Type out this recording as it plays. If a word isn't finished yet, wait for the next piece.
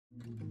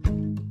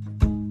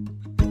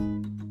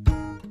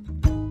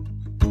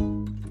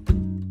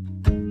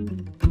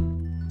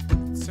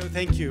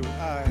Thank you.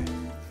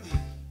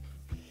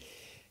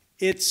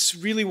 It's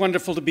really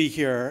wonderful to be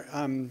here.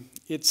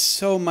 It's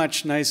so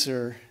much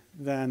nicer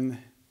than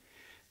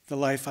the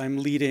life I'm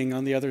leading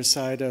on the other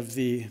side of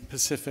the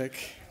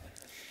Pacific.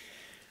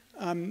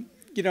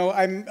 You know,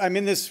 I'm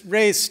in this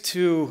race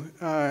to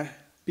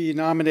be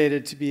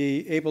nominated to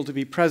be able to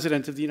be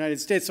president of the United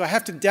States, so I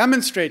have to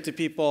demonstrate to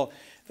people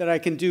that I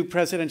can do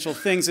presidential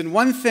things. And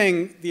one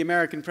thing the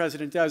American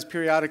president does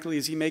periodically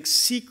is he makes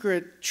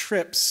secret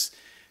trips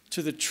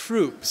to the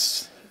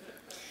troops.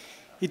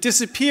 He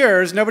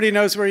disappears, nobody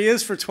knows where he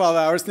is for 12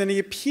 hours, and then he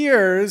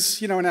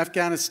appears, you know, in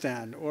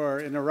Afghanistan or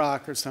in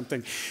Iraq or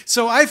something.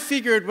 So I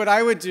figured what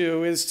I would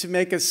do is to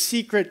make a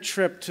secret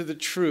trip to the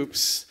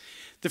troops,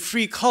 the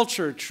free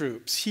culture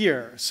troops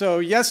here. So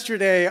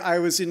yesterday I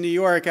was in New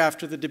York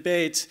after the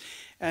debate,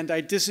 and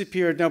I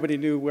disappeared, nobody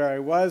knew where I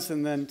was,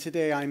 and then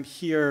today I'm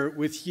here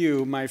with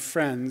you, my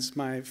friends,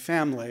 my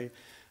family,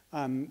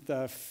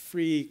 the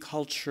free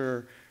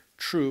culture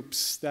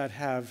troops that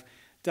have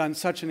done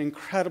such an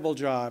incredible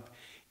job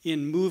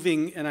in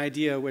moving an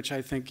idea which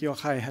I think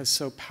Yochai has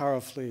so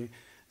powerfully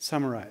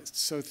summarized.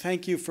 So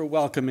thank you for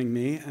welcoming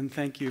me, and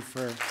thank you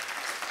for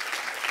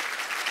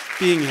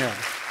being here.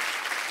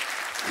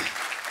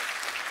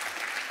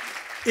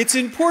 It's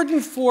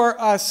important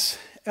for us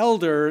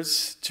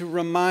elders to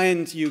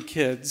remind you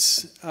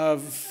kids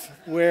of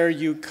where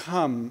you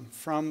come,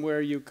 from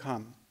where you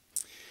come.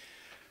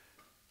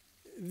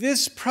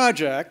 This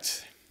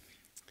project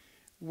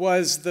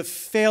was the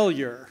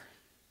failure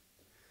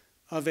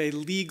of a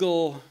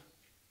legal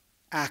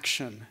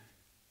action.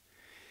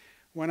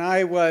 When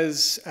I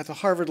was at the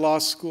Harvard Law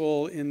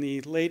School in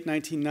the late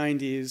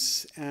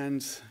 1990s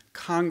and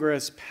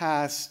Congress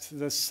passed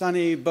the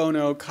Sonny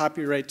Bono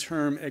Copyright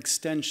Term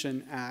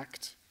Extension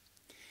Act,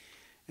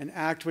 an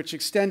act which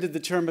extended the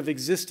term of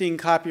existing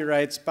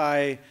copyrights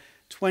by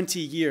 20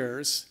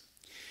 years,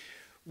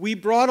 we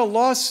brought a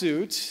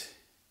lawsuit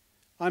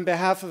on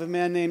behalf of a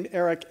man named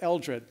Eric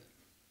Eldred.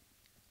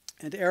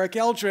 And Eric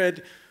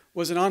Eldred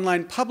was an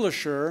online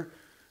publisher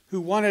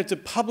who wanted to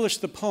publish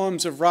the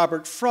poems of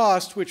Robert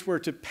Frost, which were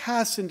to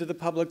pass into the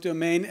public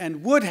domain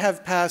and would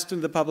have passed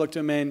into the public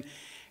domain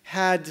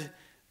had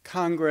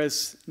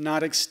Congress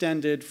not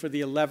extended for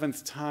the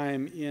 11th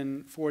time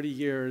in 40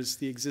 years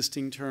the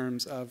existing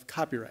terms of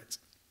copyright.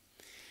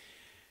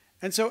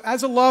 And so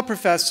as a law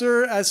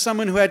professor, as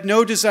someone who had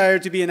no desire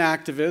to be an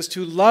activist,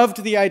 who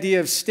loved the idea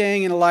of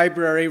staying in a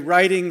library,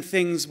 writing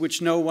things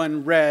which no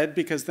one read,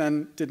 because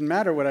then it didn't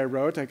matter what I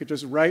wrote, I could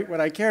just write what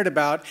I cared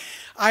about,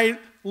 I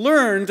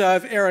learned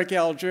of Eric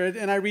Eldred,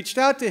 and I reached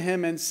out to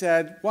him and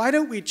said, why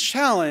don't we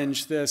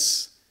challenge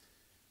this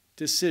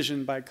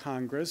decision by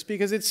Congress?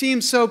 Because it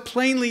seems so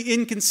plainly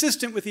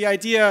inconsistent with the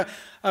idea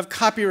of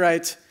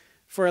copyright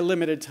for a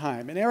limited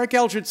time. And Eric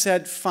Eldred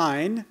said,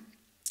 fine.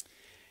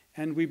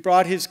 And we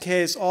brought his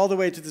case all the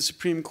way to the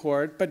Supreme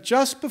Court. But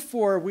just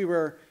before we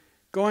were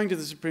going to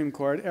the Supreme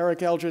Court,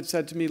 Eric Eldred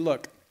said to me,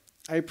 look,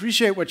 I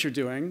appreciate what you're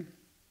doing,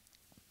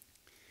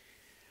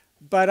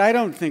 but I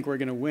don't think we're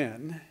going to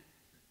win.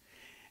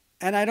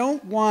 And I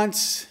don't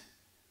want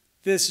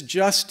this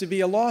just to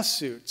be a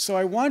lawsuit. So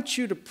I want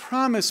you to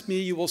promise me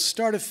you will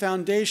start a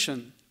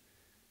foundation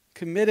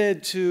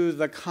committed to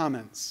the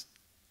commons.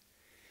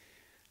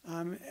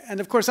 And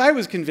of course, I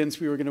was convinced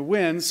we were going to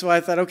win, so I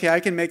thought, okay,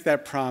 I can make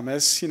that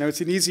promise. You know,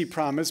 it's an easy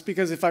promise,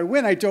 because if I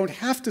win, I don't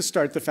have to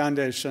start the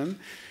foundation,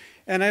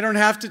 and I don't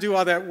have to do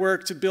all that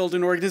work to build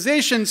an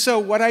organization. So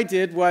what I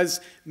did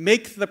was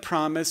make the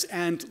promise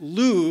and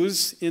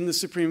lose in the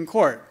Supreme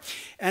Court.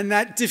 And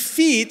that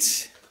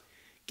defeat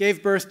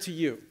gave birth to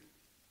you.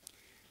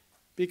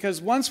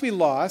 Because once we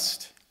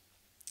lost,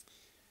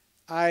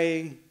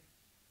 I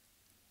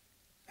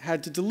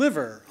had to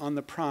deliver on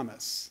the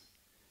promise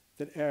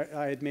that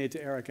I had made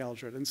to Eric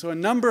Eldred. And so a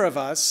number of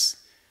us,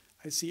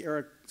 I see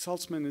Eric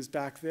Saltzman is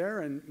back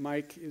there, and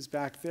Mike is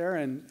back there,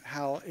 and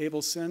Hal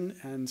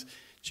Abelson, and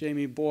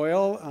Jamie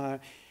Boyle,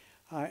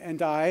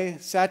 and I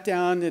sat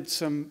down at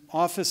some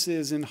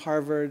offices in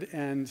Harvard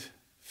and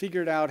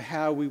figured out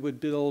how we would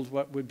build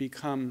what would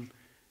become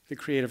the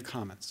Creative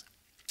Commons.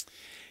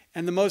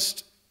 And the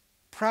most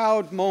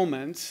proud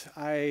moment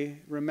I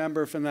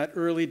remember from that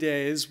early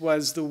days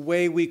was the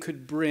way we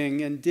could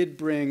bring, and did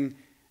bring,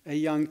 a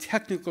young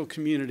technical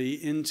community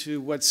into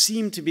what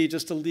seemed to be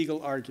just a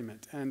legal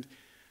argument. And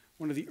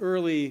one of the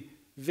early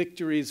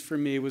victories for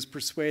me was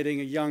persuading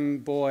a young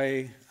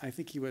boy, I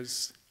think he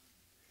was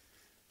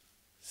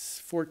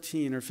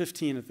 14 or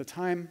 15 at the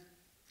time,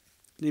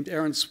 named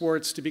Aaron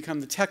Swartz, to become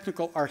the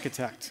technical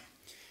architect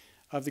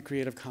of the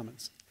Creative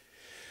Commons.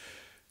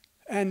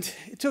 And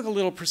it took a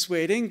little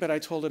persuading, but I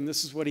told him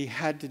this is what he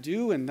had to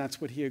do, and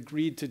that's what he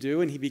agreed to do,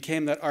 and he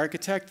became that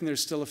architect. And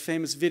there's still a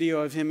famous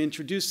video of him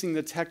introducing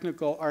the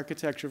technical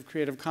architecture of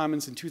Creative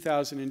Commons in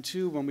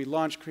 2002. When we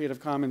launched Creative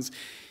Commons,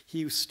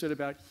 he stood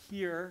about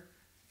here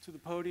to the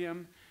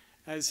podium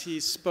as he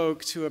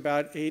spoke to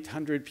about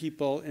 800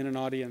 people in an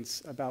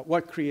audience about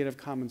what Creative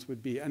Commons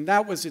would be. And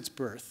that was its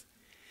birth.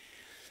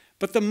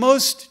 But the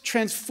most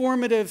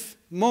transformative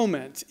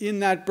moment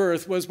in that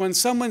birth was when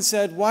someone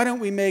said, why don't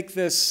we make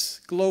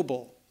this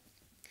global?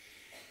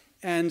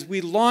 And we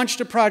launched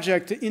a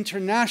project to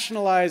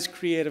internationalize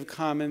Creative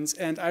Commons.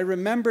 And I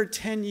remember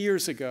 10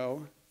 years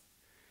ago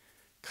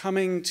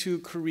coming to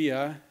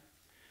Korea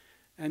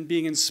and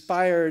being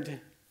inspired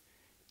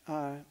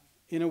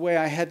in a way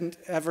I hadn't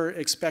ever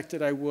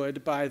expected I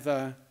would by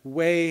the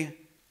way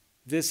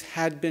this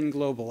had been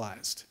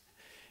globalized.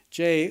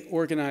 Jay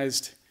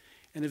organized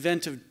an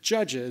event of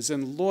judges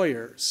and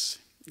lawyers.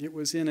 It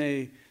was in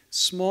a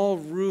small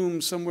room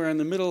somewhere in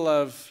the middle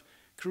of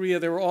Korea.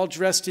 They were all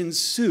dressed in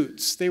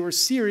suits. They were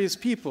serious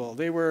people.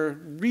 They were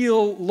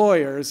real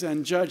lawyers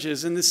and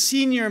judges. And the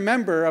senior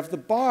member of the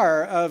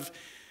bar of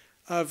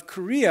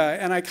Korea,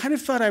 and I kind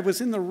of thought I was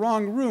in the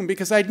wrong room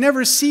because I'd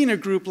never seen a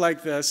group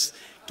like this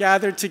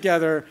gathered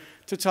together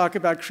to talk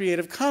about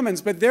Creative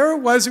Commons. But there it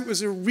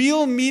was a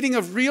real meeting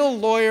of real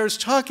lawyers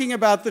talking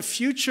about the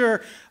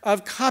future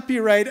of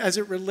copyright as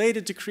it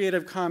related to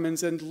Creative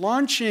Commons and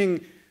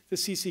launching the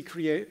CC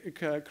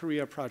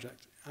Korea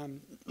project.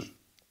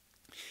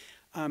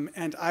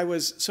 And I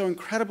was so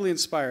incredibly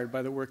inspired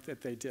by the work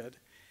that they did.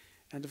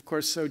 And of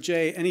course, so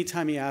Jay,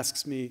 anytime he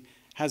asks me,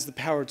 has the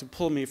power to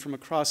pull me from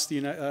across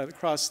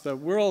the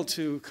world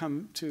to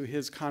come to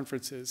his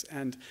conferences.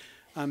 And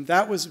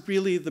that was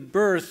really the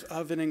birth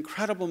of an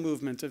incredible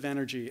movement of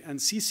energy. And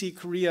CC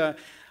Korea,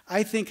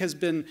 I think, has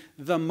been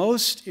the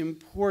most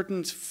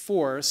important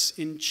force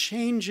in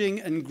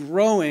changing and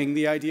growing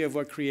the idea of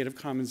what Creative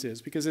Commons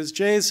is. Because as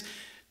Jay's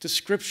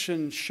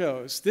description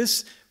shows,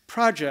 this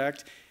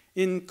project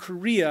in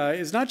Korea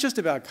is not just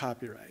about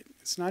copyright.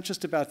 It's not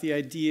just about the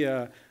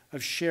idea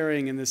of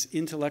sharing in this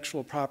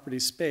intellectual property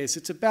space.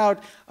 It's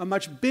about a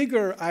much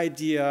bigger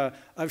idea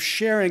of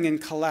sharing and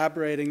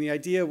collaborating, the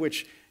idea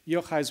which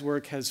Yochai's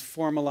work has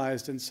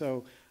formalized and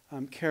so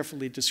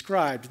carefully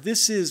described.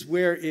 This is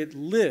where it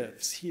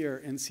lives here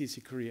in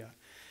CC Korea.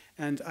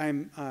 And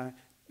I'm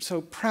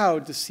so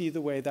proud to see the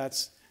way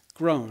that's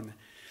grown.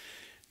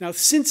 Now,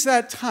 since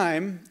that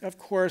time, of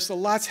course, a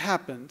lot's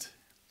happened.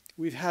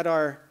 We've had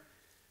our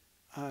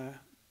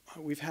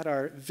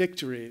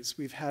victories.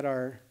 We've had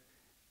our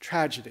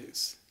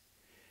tragedies.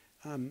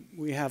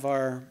 We have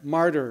our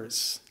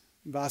martyrs.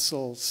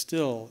 Vasil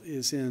still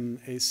is in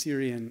a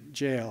Syrian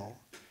jail,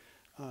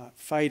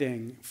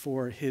 fighting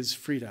for his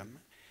freedom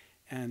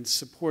and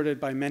supported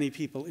by many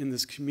people in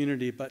this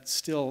community, but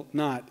still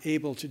not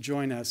able to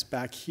join us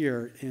back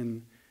here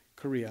in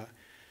Korea.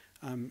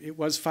 It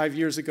was 5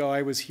 years ago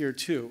I was here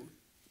too.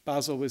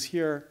 Basil was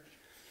here.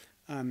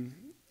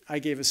 I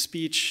gave a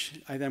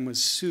speech. I then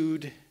was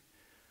sued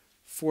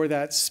for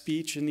that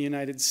speech in the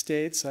United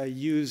States. I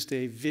used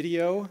a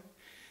video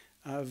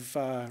of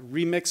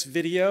remix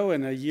video,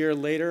 and a year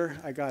later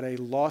I got a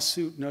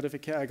lawsuit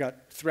notification. I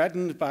got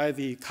threatened by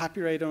the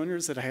copyright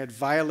owners that I had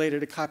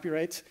violated a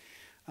copyright.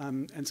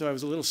 And so I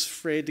was a little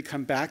afraid to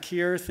come back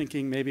here,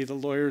 thinking maybe the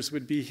lawyers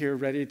would be here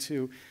ready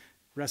to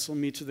wrestle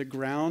me to the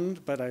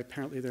ground, but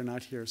apparently they're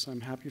not here, so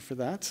I'm happy for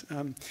that.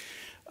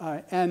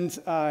 And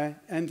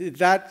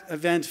that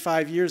event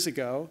 5 years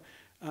ago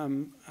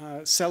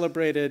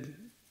celebrated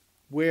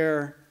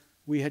where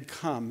we had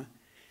come.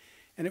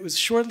 And it was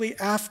shortly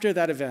after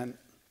that event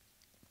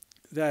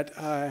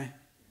that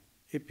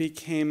it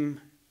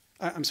became,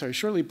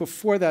 shortly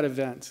before that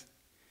event,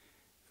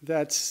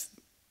 that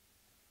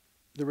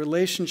the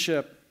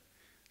relationship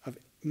of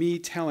me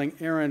telling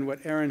Aaron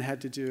what Aaron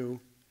had to do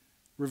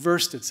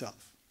reversed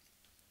itself.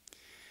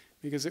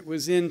 Because it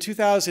was in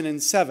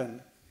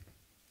 2007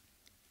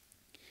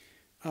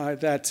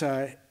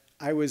 that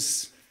I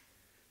was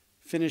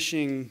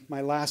finishing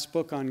my last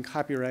book on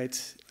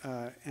copyright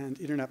and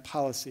internet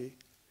policy.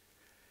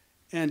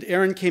 And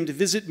Aaron came to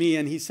visit me,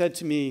 and he said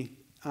to me,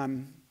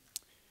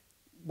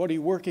 what are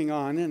you working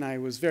on? And I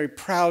was very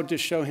proud to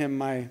show him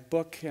my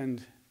book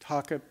and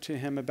talk to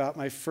him about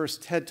my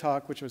first TED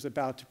Talk, which I was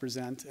about to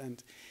present.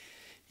 And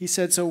he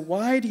said, so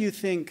why do you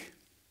think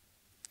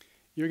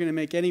you're going to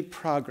make any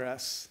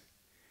progress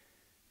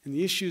in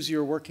the issues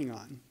you're working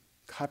on,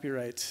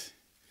 copyright,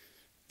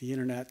 the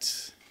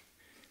internet?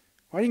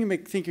 Why do you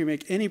think you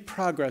make any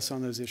progress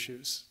on those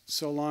issues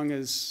so long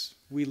as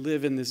we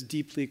live in this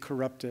deeply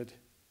corrupted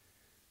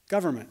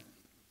government?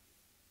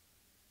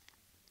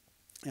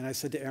 And I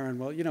said to Aaron,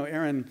 well, you know,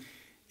 Aaron,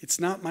 it's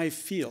not my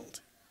field.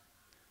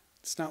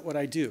 It's not what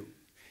I do.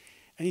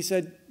 And he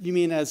said, you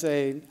mean as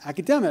an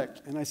academic?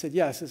 And I said,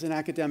 yes, as an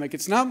academic.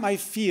 It's not my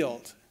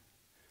field.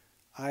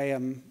 I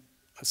am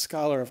a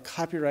scholar of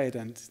copyright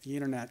and the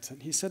internet.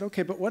 And he said,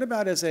 okay, but what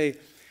about as a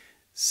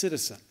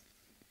citizen?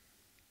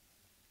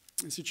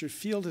 I said, your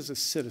field is a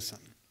citizen.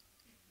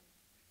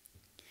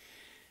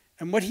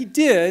 And what he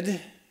did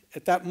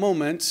at that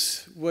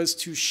moment was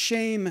to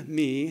shame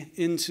me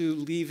into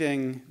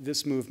leaving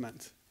this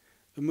movement,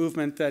 the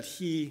movement that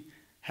he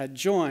had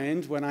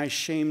joined when I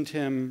shamed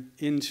him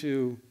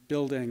into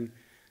building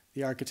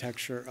the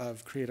architecture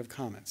of Creative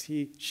Commons.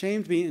 He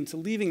shamed me into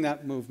leaving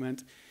that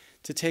movement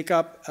to take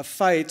up a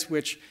fight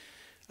which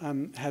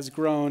has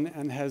grown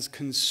and has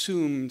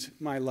consumed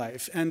my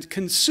life. And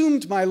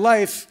consumed my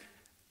life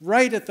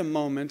right at the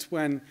moment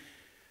when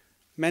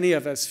many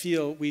of us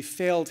feel we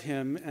failed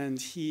him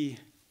and he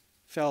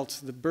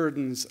felt the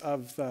burdens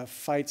of the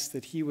fights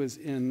that he was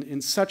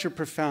in such a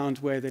profound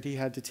way that he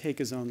had to take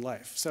his own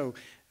life. So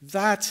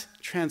that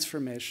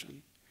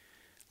transformation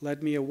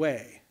led me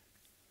away.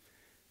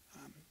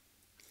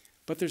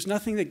 But there's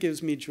nothing that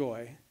gives me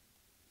joy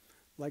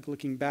like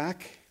looking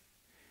back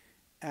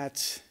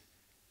at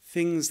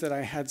things that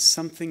I had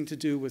something to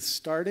do with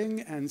starting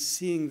and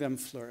seeing them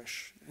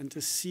flourish, and to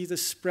see the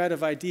spread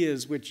of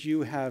ideas which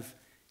you have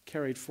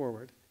carried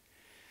forward.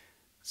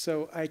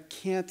 So I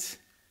can't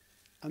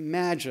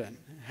imagine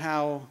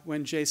how,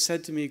 when Jay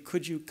said to me,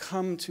 could you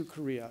come to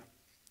Korea?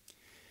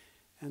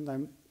 And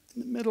I'm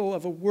in the middle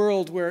of a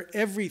world where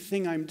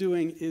everything I'm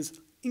doing is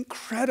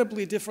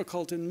incredibly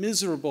difficult and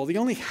miserable. The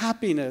only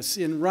happiness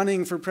in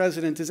running for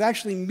president is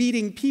actually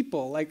meeting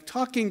people, like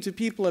talking to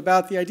people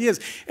about the ideas.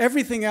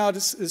 Everything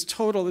else is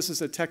total, this is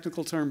a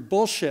technical term,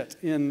 bullshit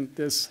in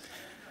this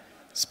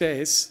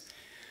space.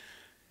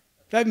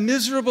 That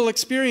miserable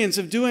experience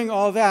of doing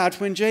all that,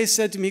 when Jay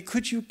said to me,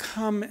 could you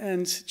come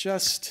and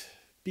just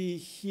be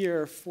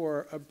here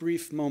for a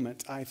brief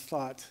moment, I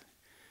thought,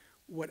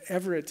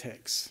 whatever it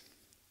takes,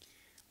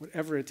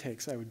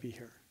 I would be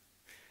here.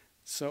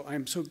 So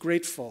I'm so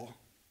grateful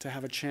to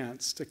have a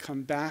chance to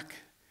come back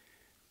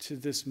to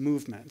this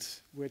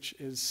movement, which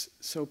is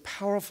so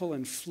powerful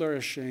and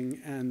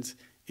flourishing and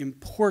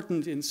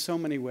important in so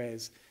many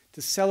ways,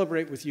 to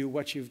celebrate with you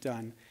what you've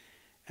done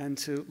and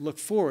to look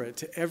forward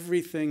to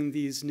everything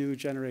these new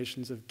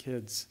generations of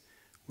kids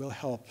will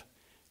help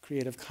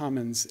Creative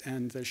Commons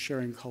and the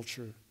sharing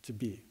culture to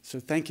be. So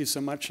thank you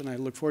so much, and I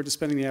look forward to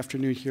spending the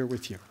afternoon here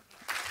with you.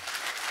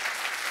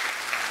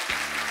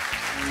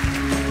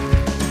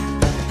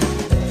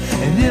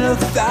 And in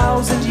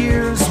 1,000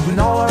 years, when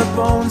all our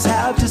bones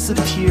have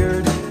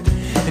disappeared,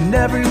 and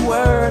every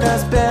word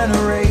has been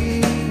erased,